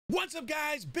What's up,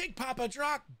 guys? Big Papa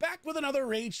Drock back with another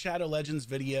Raid Shadow Legends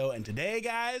video, and today,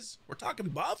 guys, we're talking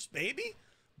buffs, baby.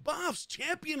 Buffs,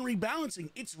 champion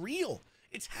rebalancing. It's real.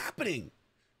 It's happening.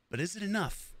 But is it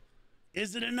enough?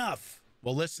 Is it enough?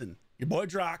 Well, listen, your boy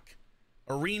Drock,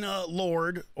 arena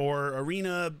lord or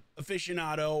arena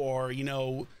aficionado, or, you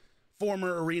know,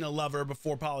 former arena lover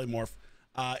before polymorph,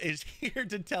 is here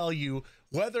to tell you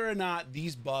whether or not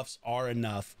these buffs are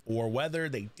enough or whether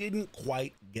they didn't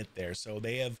quite get there. So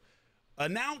they have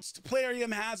announced,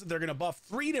 Plarium has, that they're going to buff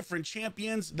 3 different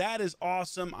champions. That is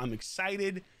awesome. I'm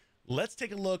excited. Let's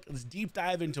take a look. Let's deep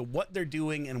dive into what they're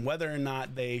doing and whether or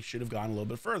not they should have gone a little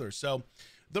bit further. So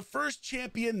the first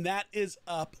champion that is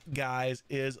up, guys,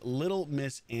 is Little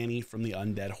Miss Annie from the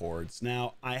Undead Hordes.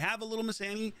 Now, I have a Little Miss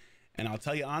Annie, and I'll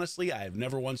tell you honestly, I have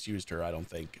never once used her, I don't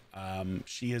think.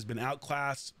 She has been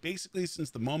outclassed basically since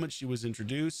the moment she was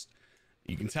introduced.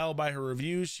 You can tell by her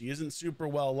reviews, she isn't super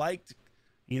well liked.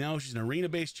 You know, she's an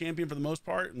arena-based champion for the most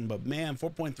part, but man,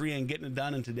 4.3 ain't getting it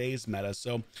done in today's meta.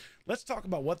 So let's talk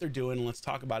about what they're doing, and let's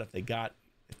talk about if they got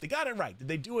it right. Did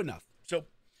they do enough? So,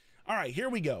 all right, here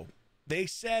we go. They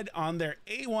said on their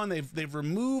A1, they've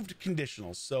removed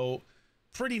conditionals. So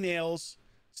pretty nails,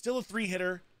 still a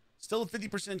 3-hitter, still a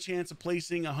 50% chance of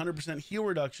placing 100% heal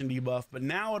reduction debuff, but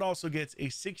now it also gets a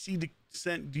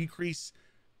 60% decrease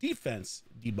defense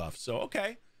debuff. So,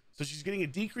 okay. So she's getting a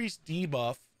decreased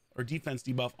debuff or defense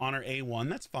debuff on her A1.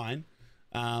 That's fine.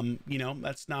 You know,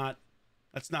 that's not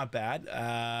bad.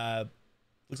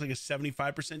 Looks like a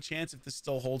 75% chance if this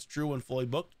still holds true when fully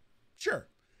booked. Sure.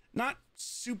 Not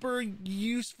super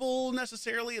useful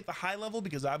necessarily at the high level,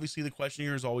 because obviously the question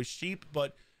here is always cheap,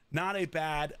 but not a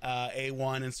bad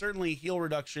A1, and certainly heal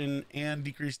reduction and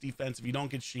decreased defense, if you don't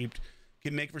get sheeped,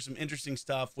 can make for some interesting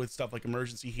stuff with stuff like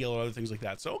emergency heal or other things like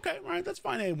that. So, okay, all right, that's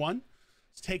fine, A1.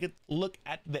 Let's take a look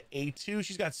at the A2.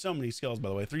 She's got so many skills, by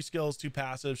the way. 3 skills, 2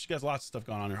 passives. She got lots of stuff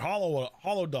going on here.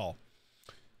 Hollow Doll.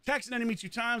 Attacks an enemy 2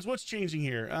 times. What's changing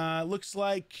here? Looks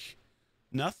like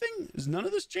nothing. Is none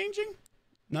of this changing?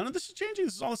 None of this is changing.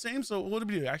 This is all the same. So what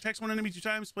do we do? Attacks 1 enemy 2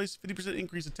 times. Place 50%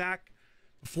 increase attack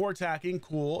before attacking.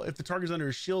 Cool. If the target's under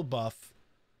a shield buff.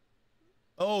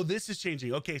 Oh, this is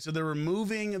changing. Okay, so they're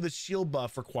removing the shield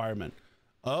buff requirement.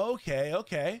 Okay.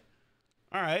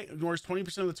 All right. Ignores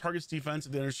 20% of the target's defense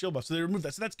if they're under shield buff. So they removed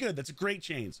that. So that's good. That's a great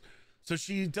change. So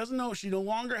she doesn't know. She no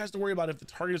longer has to worry about if the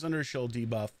target is under a shield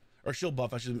debuff or shield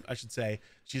buff, I should say.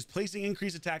 She's placing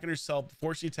increased attack on herself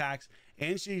before she attacks,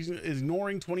 and she's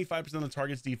ignoring 25% of the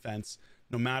target's defense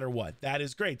no matter what. That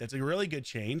is great. That's a really good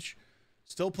change.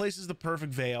 Still places the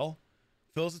perfect veil,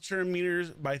 fills the churn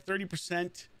meters by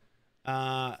 30%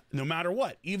 no matter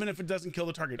what, even if it doesn't kill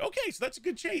the target. Okay, so that's a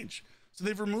good change. So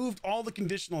they've removed all the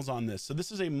conditionals on this. So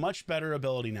this is a much better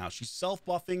ability now. She's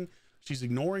self-buffing. She's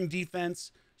ignoring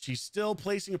defense. She's still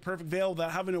placing a perfect veil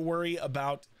without having to worry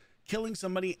about killing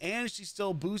somebody, and she's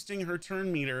still boosting her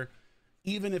turn meter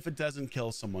even if it doesn't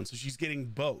kill someone. So she's getting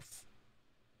both.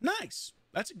 Nice.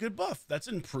 That's a good buff. That's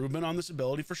an improvement on this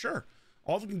ability for sure.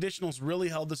 All the conditionals really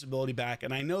held this ability back,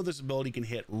 and I know this ability can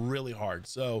hit really hard.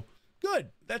 So good.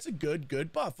 That's a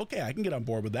good buff. Okay, I can get on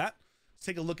board with that. Let's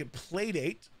take a look at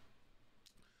Playdate.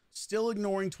 Still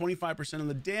ignoring 25% of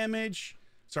the damage.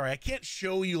 Sorry, I can't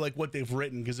show you like what they've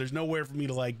written because there's nowhere for me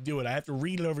to like do it. I have to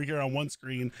read it over here on one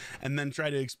screen and then try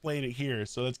to explain it here.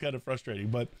 So that's kind of frustrating.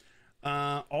 But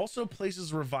also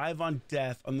places Revive on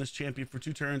Death on this champion for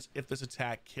 2 turns if this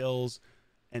attack kills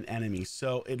an enemy.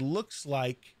 So it looks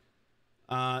like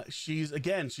she's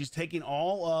taking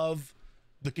all of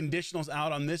the conditionals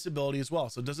out on this ability as well.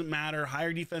 So it doesn't matter.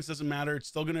 Higher defense doesn't matter. It's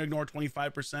still going to ignore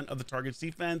 25% of the target's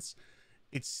defense.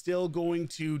 It's still going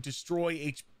to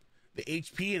destroy the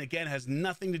HP, and again, has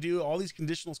nothing to do. All these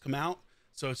conditionals come out.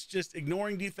 So it's just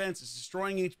ignoring defense. It's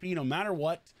destroying HP no matter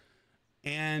what.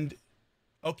 And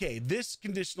okay, this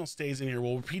conditional stays in here.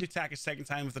 We'll repeat attack a second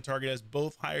time if the target has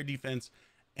both higher defense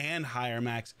and higher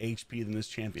max HP than this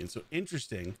champion. So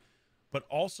interesting, but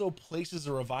also places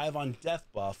a Revive on Death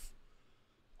buff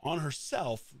on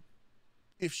herself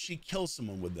if she kills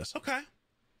someone with this. Okay.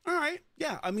 All right.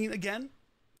 Yeah. I mean, again,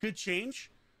 good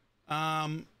change.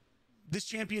 This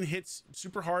champion hits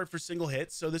super hard for single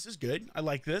hits, so this is good. I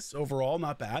like this overall,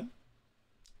 not bad.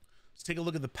 Let's take a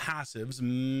look at the passives.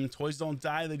 Toys don't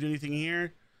die. They do anything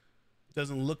here?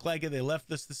 Doesn't look like it. They left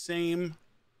this the same.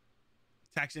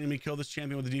 Attacks enemy, kill this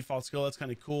champion with the default skill. That's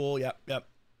kind of cool. Yep. All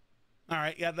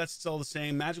right, yeah, that's still the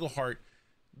same. Magical Heart.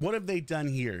 What have they done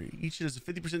here? Each has a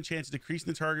 50% chance of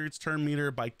decreasing the target's turn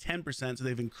meter by 10%, so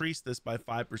they've increased this by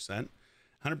 5%.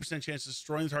 100% chance of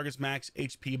destroying the target's max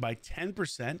HP by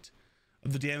 10%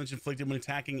 of the damage inflicted when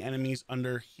attacking enemies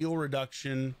under heal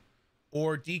reduction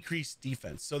or decreased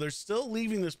defense. So they're still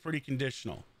leaving this pretty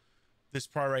conditional. This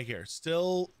part right here,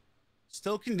 still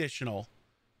conditional.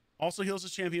 Also heals the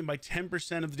champion by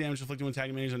 10% of the damage inflicted when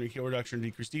attacking enemies under heal reduction or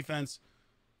decreased defense.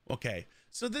 Okay,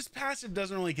 so this passive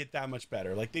doesn't really get that much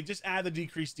better. Like, they just add the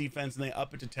decreased defense and they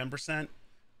up it to 10%.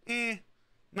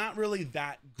 Not really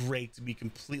that great, to be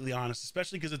completely honest,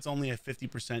 especially because it's only a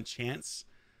 50% chance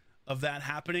of that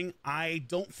happening. I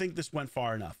don't think this went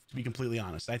far enough, to be completely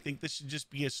honest. I think this should just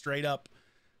be a straight up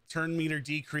turn meter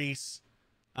decrease.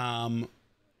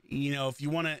 You know, if you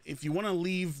want to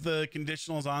leave the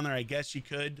conditionals on there, I guess you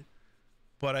could,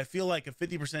 but I feel like a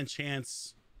 50%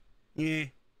 chance,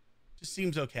 just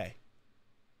seems okay.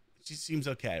 It just seems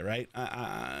okay, right?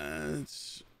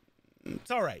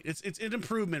 It's all right. It's an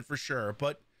improvement for sure,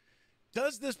 but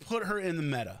does this put her in the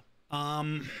meta?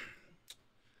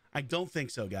 I don't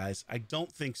think so, guys. I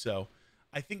don't think so.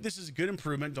 I think this is a good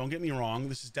improvement. Don't get me wrong.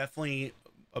 This is definitely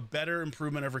a better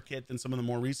improvement of her kit than some of the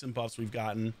more recent buffs we've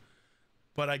gotten,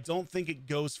 but I don't think it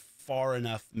goes far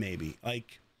enough. Maybe,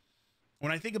 like,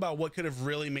 when I think about what could have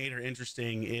really made her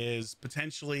interesting is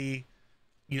potentially,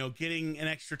 you know, getting an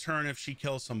extra turn if she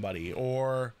kills somebody,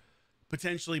 or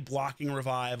potentially blocking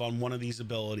revive on one of these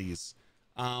abilities.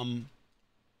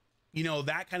 You know,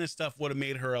 that kind of stuff would have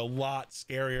made her a lot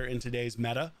scarier in today's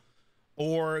meta.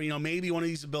 Or, you know, maybe one of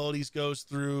these abilities goes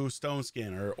through Stone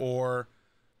Skin or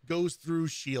goes through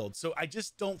Shield. So I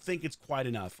just don't think it's quite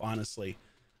enough, honestly.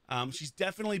 She's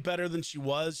definitely better than she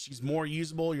was. She's more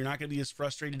usable. You're not going to be as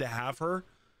frustrated to have her,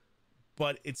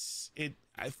 but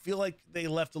I feel like they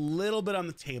left a little bit on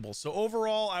the table. So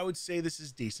overall, I would say this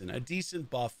is decent. A decent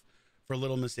buff for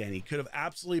Little Miss Annie. Could have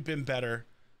absolutely been better.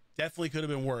 Definitely could have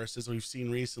been worse, as we've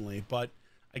seen recently, but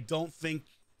I don't think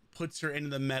puts her into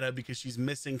the meta because she's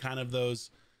missing kind of those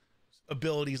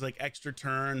abilities like extra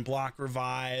turn, block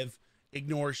revive,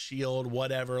 ignore shield,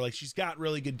 whatever. Like, she's got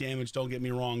really good damage, don't get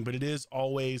me wrong, but it is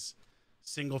always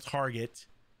single target.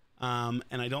 And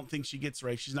I don't think she gets,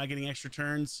 right, she's not getting extra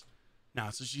turns.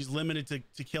 No, so she's limited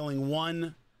to killing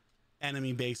one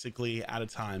enemy basically at a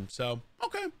time. So,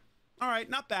 okay. All right,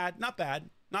 not bad, not bad.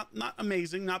 Not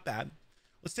amazing, not bad.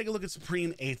 Let's take a look at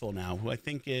Supreme Aethel now, who I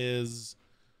think is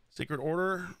Sacred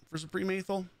Order for Supreme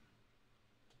Aethel.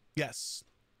 Yes.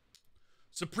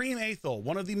 Supreme Aethel,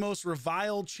 one of the most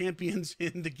reviled champions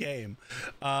in the game,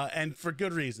 and for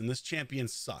good reason. This champion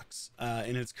sucks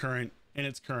in its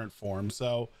current form.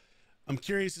 So I'm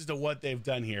curious as to what they've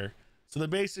done here. So they're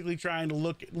basically trying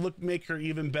to make her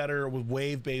even better with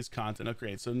wave-based content.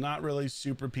 Okay, so not really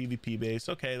super PvP based.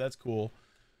 Okay, that's cool.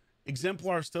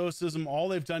 Exemplar Stoicism, all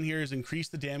they've done here is increase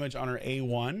the damage on her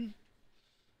A1.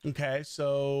 Okay,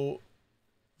 so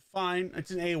fine,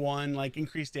 it's an A1, like,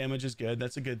 increased damage is good.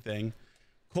 That's a good thing.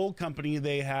 Cold Company,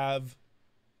 they have,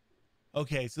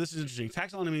 okay, so this is interesting.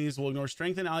 Attacks on enemies will ignore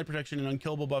strength and ally protection and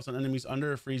unkillable buffs on enemies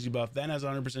under a freezy buff, then has a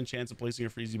 100% chance of placing a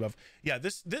freezy buff. Yeah,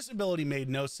 this ability made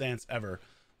no sense ever.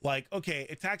 Like, okay,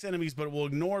 attacks enemies, but it will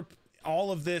ignore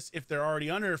all of this if they're already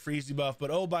under a freezy buff,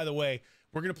 but oh, by the way,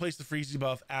 we're going to place the freezy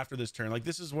buff after this turn. Like,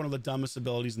 this is one of the dumbest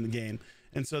abilities in the game.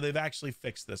 And so they've actually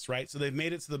fixed this, right? So they've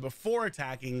made it so that before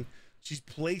attacking, she's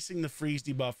placing the freeze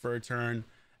debuff for a turn.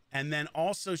 And then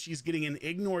also she's getting an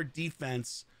ignore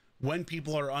defense when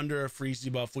people are under a freeze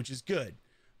debuff, which is good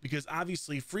because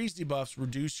obviously freeze debuffs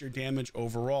reduce your damage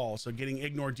overall. So getting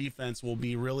ignore defense will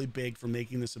be really big for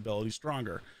making this ability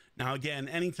stronger. Now, again,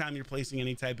 anytime you're placing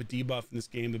any type of debuff in this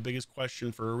game, the biggest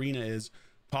question for Arena is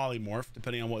polymorph,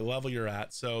 depending on what level you're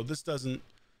at. So this doesn't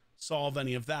solve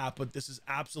any of that, but this is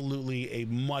absolutely a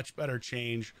much better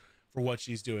change for what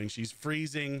she's doing. She's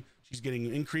freezing, she's getting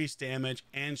increased damage,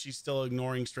 and she's still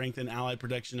ignoring strength and allied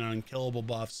protection on unkillable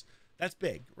buffs. That's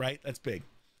big, right? That's big.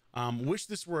 Wish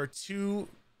this were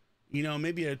a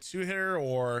maybe a two-hitter,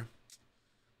 or I'm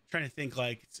trying to think,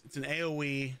 like, it's an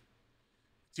AoE.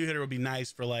 Two-hitter would be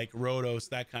nice for like Rotos,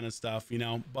 that kind of stuff,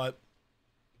 but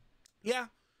yeah,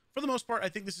 for the most part, I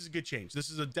think this is a good change. This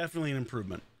is definitely an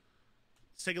improvement.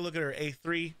 Let's take a look at her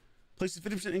A3. Places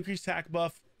 50% increased attack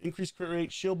buff, increased crit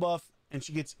rate, shield buff, and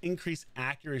she gets increased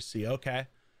accuracy. Okay,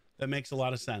 that makes a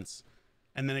lot of sense.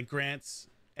 And then it grants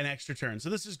an extra turn. So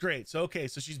this is great. So, okay,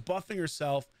 so she's buffing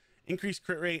herself, increased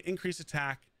crit rate, increased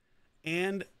attack,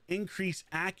 and increased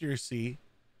accuracy.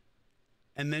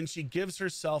 And then she gives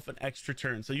herself an extra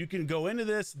turn. So you can go into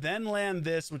this, then land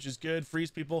this, which is good,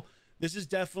 freeze people. This is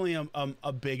definitely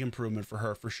a big improvement for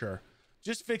her, for sure.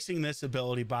 Just fixing this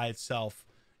ability by itself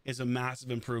is a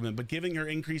massive improvement, but giving her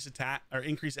increased attack or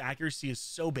increased accuracy is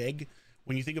so big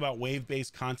when you think about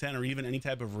wave-based content or even any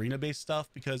type of arena-based stuff,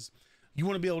 because you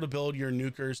want to be able to build your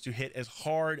nukers to hit as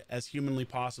hard as humanly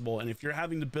possible. And if you're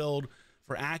having to build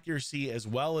for accuracy as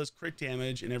well as crit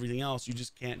damage and everything else, you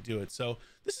just can't do it. So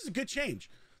this is a good change.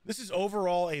 This is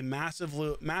overall a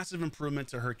massive improvement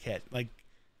to her kit. Like,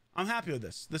 I'm happy with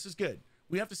this. This is good.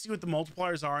 We have to see what the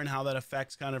multipliers are and how that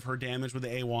affects kind of her damage with the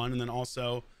A1, and then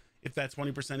also if that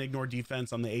 20% ignore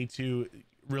defense on the A2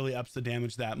 really ups the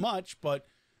damage that much. But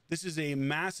this is a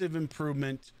massive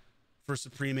improvement for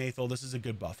Supreme Aethel. This is a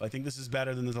good buff. I think this is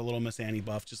better than the Little Miss Annie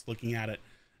buff, just looking at it,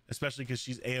 especially because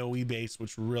she's AoE based,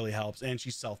 which really helps, and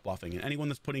she's self-buffing it. Anyone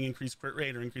that's putting increased crit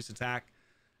rate or increased attack,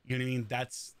 you know what I mean,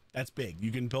 that's big.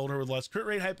 You can build her with less crit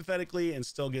rate hypothetically and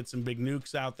still get some big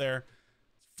nukes out there.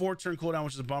 4-turn cooldown,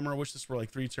 which is a bummer. I wish this were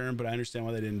like 3-turn, but I understand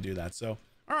why they didn't do that. So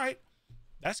all right,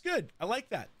 that's good. I like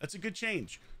that. That's a good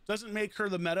change. Doesn't make her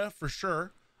the meta for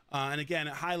sure. And again,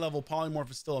 at high level,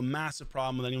 polymorph is still a massive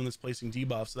problem with anyone that's placing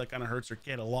debuffs, so that kind of hurts her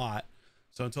kit a lot.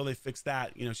 So until they fix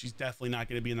that, you know, she's definitely not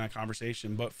going to be in that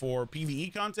conversation. But for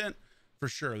PvE content, for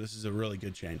sure, this is a really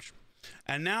good change.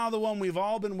 And now the one we've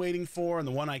all been waiting for, and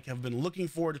the one I have been looking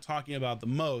forward to talking about the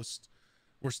most,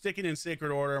 we're sticking in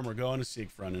Sacred Order and we're going to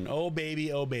Siegfried. And oh baby,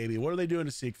 what are they doing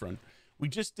to Siegfried? We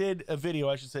just did a video,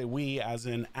 I should say we, as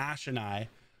in Ash and I,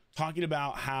 talking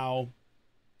about how,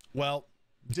 well,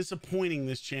 disappointing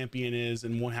this champion is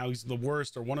and how he's the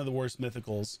worst or one of the worst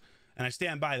mythicals. And I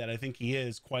stand by that. I think he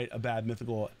is quite a bad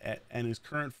mythical in his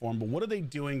current form, but what are they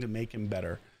doing to make him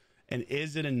better? And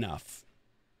is it enough?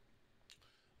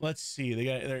 Let's see.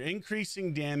 They're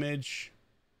increasing damage.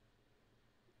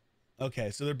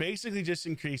 Okay, so they're basically just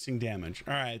increasing damage.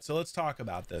 All right, so let's talk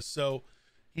about this. So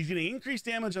he's getting increased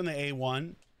damage on the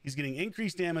A1. He's getting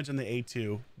increased damage on the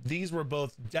A2. These were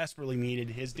both desperately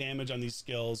needed. His damage on these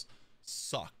skills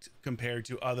sucked compared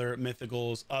to other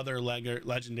mythicals, other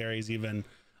legendaries even.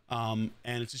 And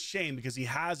it's a shame because he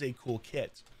has a cool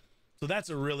kit. So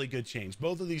that's a really good change.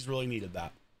 Both of these really needed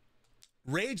that.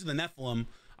 Rage of the Nephilim,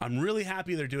 I'm really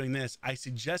happy they're doing this. I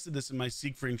suggested this in my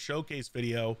Siegfried showcase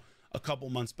video a couple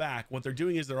months back. What they're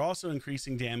doing is they're also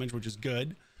increasing damage, which is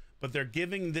good, but they're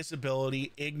giving this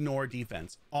ability ignore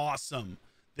defense. Awesome.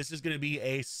 This is going to be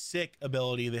a sick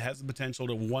ability that has the potential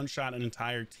to one-shot an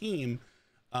entire team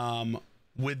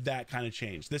with that kind of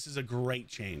change. This is a great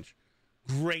change.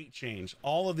 Great change.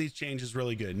 All of these changes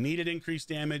really good. Needed increased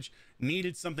damage,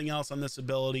 needed something else on this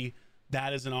ability.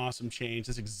 That is an awesome change.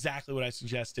 That's exactly what I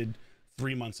suggested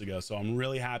 3 months ago. So I'm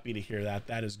really happy to hear that.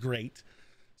 That is great.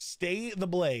 Stay the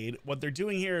Blade. What they're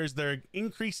doing here is they're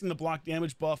increasing the block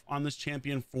damage buff on this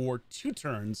champion for 2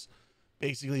 turns.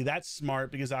 Basically, that's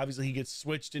smart because obviously he gets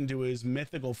switched into his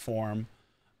mythical form,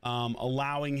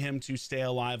 allowing him to stay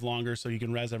alive longer so he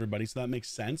can res everybody. So that makes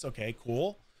sense. Okay,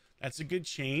 cool. That's a good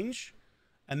change.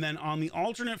 And then on the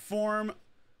alternate form,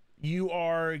 you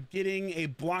are getting a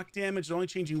block damage, only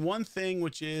changing one thing,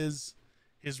 which is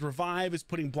his revive is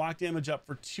putting block damage up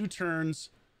for 2 turns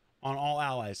on all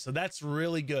allies. So that's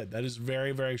really good. That is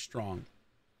very, very strong.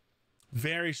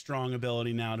 Very strong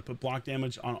ability now to put block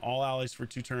damage on all allies for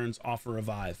 2 turns off a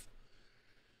revive.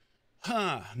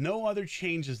 No other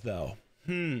changes though.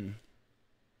 Here's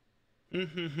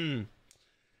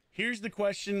the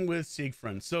question with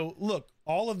Siegfried. So look,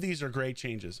 all of these are great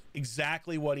changes.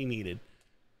 Exactly what he needed.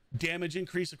 Damage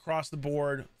increase across the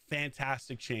board.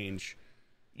 Fantastic change.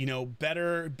 You know,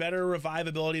 better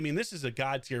revivability. I mean, this is a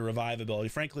god tier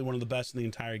revivability. Frankly, one of the best in the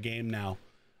entire game now.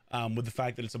 With the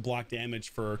fact that it's a block damage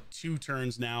for 2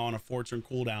 turns now on a 4-turn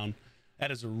cooldown. That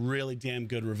is a really damn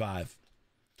good revive.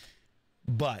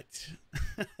 But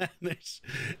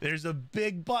there's a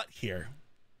big but here.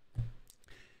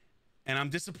 And I'm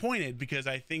disappointed because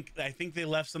I think they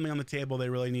left something on the table they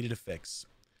really needed to fix.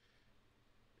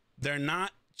 They're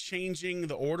not changing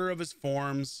the order of his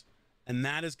forms, and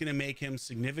that is going to make him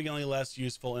significantly less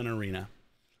useful in Arena.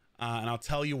 And I'll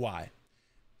tell you why.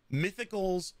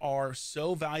 Mythicals are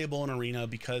so valuable in Arena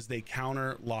because they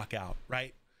counter lockout,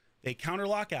 right? They counter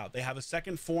lockout. They have a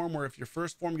second form where if your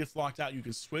first form gets locked out, you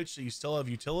can switch so you still have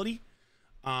utility.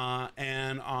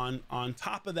 And on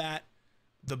top of that,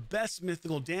 the best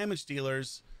mythical damage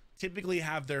dealers typically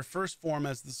have their first form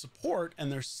as the support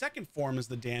and their second form as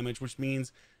the damage, which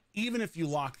means even if you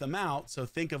lock them out, so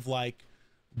think of like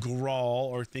Grawl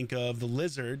or think of the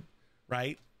Lizard,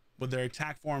 right, with their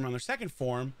attack form on their second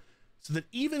form, so that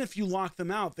even if you lock them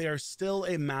out, they are still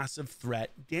a massive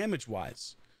threat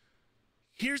damage-wise.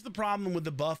 Here's the problem with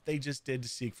the buff they just did to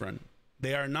Siegfried.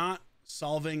 They are not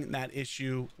solving that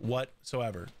issue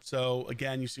whatsoever. So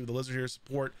again, you see with the Lizard here,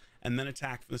 support and then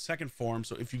attack for the second form.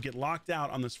 So if you get locked out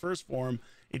on this first form,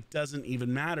 it doesn't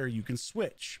even matter. You can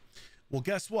switch. Well,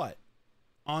 guess what?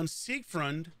 On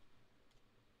Siegfried,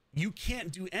 you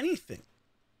can't do anything.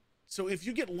 So if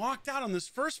you get locked out on this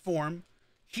first form,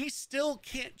 he still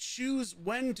can't choose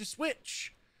when to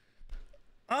switch.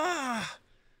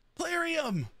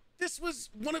 Plarium, this was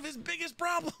one of his biggest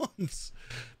problems.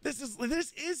 This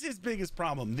is his biggest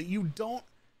problem, that you don't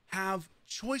have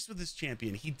choice with this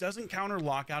champion. He doesn't counter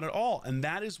lockout at all, and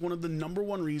that is one of the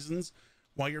 #1 reasons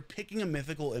why you're picking a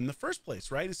mythical in the first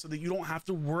place, right? Is so that you don't have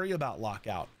to worry about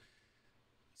lockout.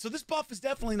 So this buff is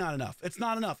definitely not enough. It's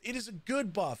not enough. It is a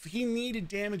good buff. He needed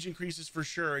damage increases for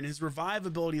sure, and his revive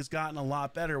ability has gotten a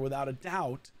lot better without a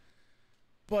doubt.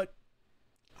 But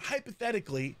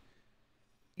hypothetically,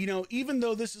 you know, even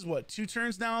though this is what, 2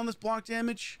 turns now on this block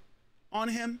damage on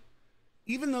him,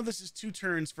 even though this is 2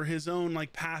 turns for his own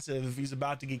like passive if he's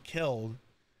about to get killed,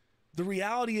 the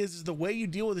reality is the way you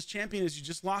deal with this champion is you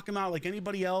just lock him out like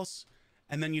anybody else,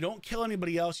 and then you don't kill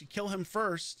anybody else. You kill him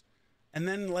first, and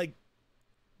then like,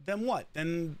 then what?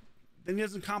 Then he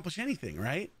doesn't accomplish anything,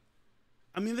 right?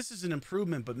 I mean, this is an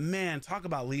improvement, but man, talk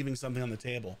about leaving something on the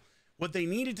table. What they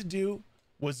needed to do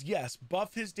was, yes,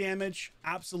 buff his damage.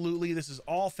 Absolutely. This is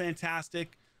all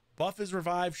fantastic. Buff his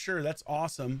revive. Sure, that's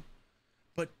awesome.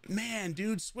 But man,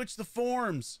 dude, switch the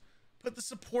forms. Put the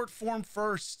support form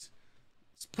first.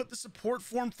 Put the support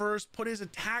form first. Put his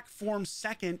attack form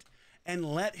second, and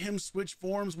let him switch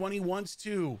forms when he wants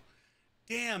to.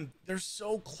 Damn, they're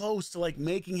so close to like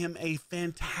making him a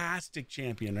fantastic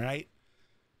champion, right?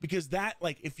 Because that,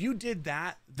 like, if you did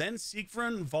that, then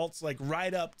Siegfried vaults like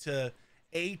right up to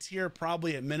A tier,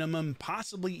 probably at minimum,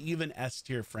 possibly even S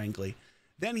tier, frankly.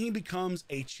 Then he becomes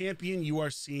a champion you are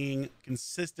seeing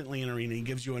consistently in arena. He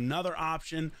gives you another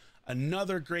option,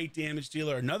 another great damage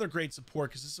dealer, another great support,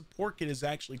 because the support kit is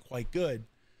actually quite good.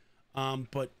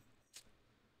 But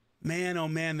man, oh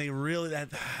man, they really,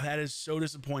 that is so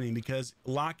disappointing, because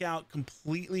lockout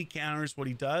completely counters what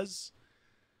he does,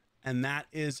 and that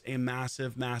is a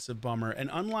massive bummer.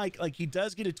 And unlike, like, he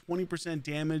does get a 20%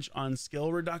 damage on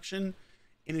skill reduction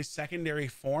in his secondary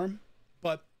form,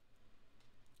 but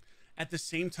at the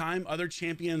same time, other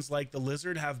champions like the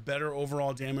Lizard have better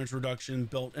overall damage reduction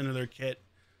built into their kit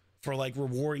for like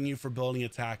rewarding you for building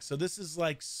attacks. So this is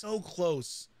like so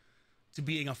close to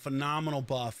being a phenomenal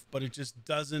buff, but it just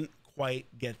doesn't quite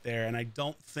get there. And I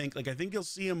don't think, like, I think you'll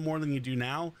see him more than you do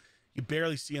now. You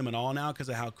barely see him at all now because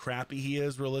of how crappy he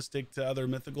is realistic to other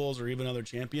mythicals or even other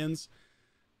champions.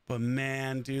 But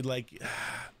man, dude, like,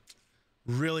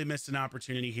 really missed an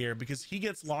opportunity here, because he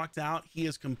gets locked out. He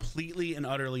is completely and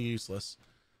utterly useless.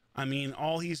 I mean,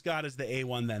 all he's got is the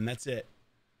A1 then. That's it.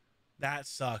 That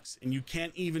sucks. And you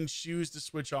can't even choose to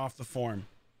switch off the form.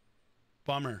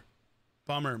 Bummer.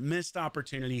 Bummer. Missed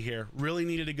opportunity here. Really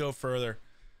needed to go further.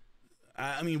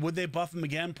 I mean, would they buff him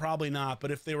again? Probably not. But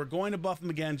if they were going to buff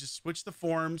him again, just switch the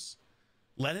forms.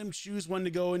 Let him choose when to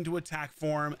go into attack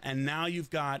form. And now you've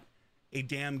got a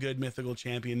damn good mythical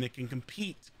champion that can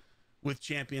compete with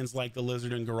champions like the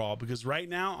Lizard and Garal. Because right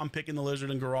now, I'm picking the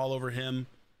Lizard and Garal over him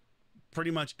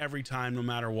pretty much every time, no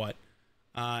matter what.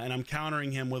 And I'm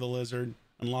countering him with a Lizard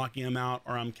and locking him out,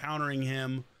 or I'm countering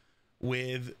him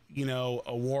with, you know,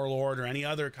 a Warlord or any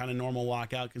other kind of normal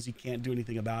lockout, because he can't do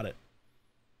anything about it.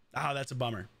 Oh, that's a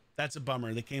bummer. That's a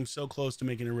bummer. They came so close to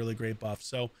making a really great buff.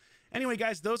 So anyway,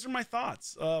 guys, those are my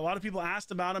thoughts. A lot of people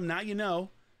asked about him. Now you know.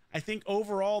 I think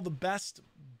overall the best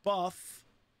buff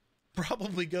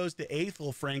probably goes to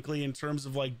Aethel, frankly, in terms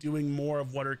of like doing more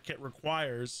of what her kit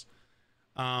requires.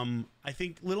 I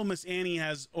think Little Miss Annie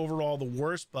has overall the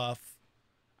worst buff.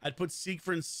 I'd put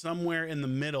Siegfried somewhere in the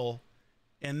middle,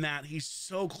 in that he's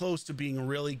so close to being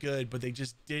really good, but they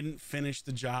just didn't finish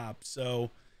the job.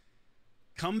 So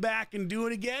come back and do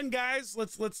it again, guys.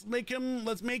 Let's make him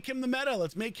the meta.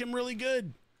 Let's make him really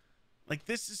good. Like,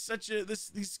 this is such a,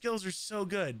 these skills are so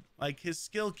good. Like, his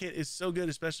skill kit is so good,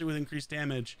 especially with increased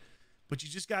damage, but you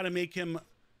just got to make him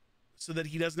so that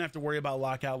he doesn't have to worry about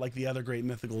lockout like the other great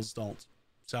mythicals don't.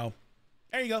 So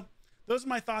there you go. Those are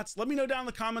my thoughts. Let me know down in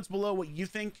the comments below what you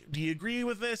think. Do you agree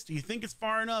with this? Do you think it's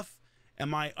far enough?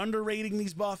 Am I underrating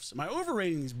these buffs? Am I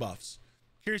overrating these buffs?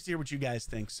 Curious to hear what you guys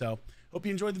think. So hope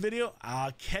you enjoyed the video.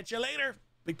 I'll catch you later.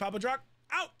 Big Papa Drock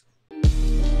out.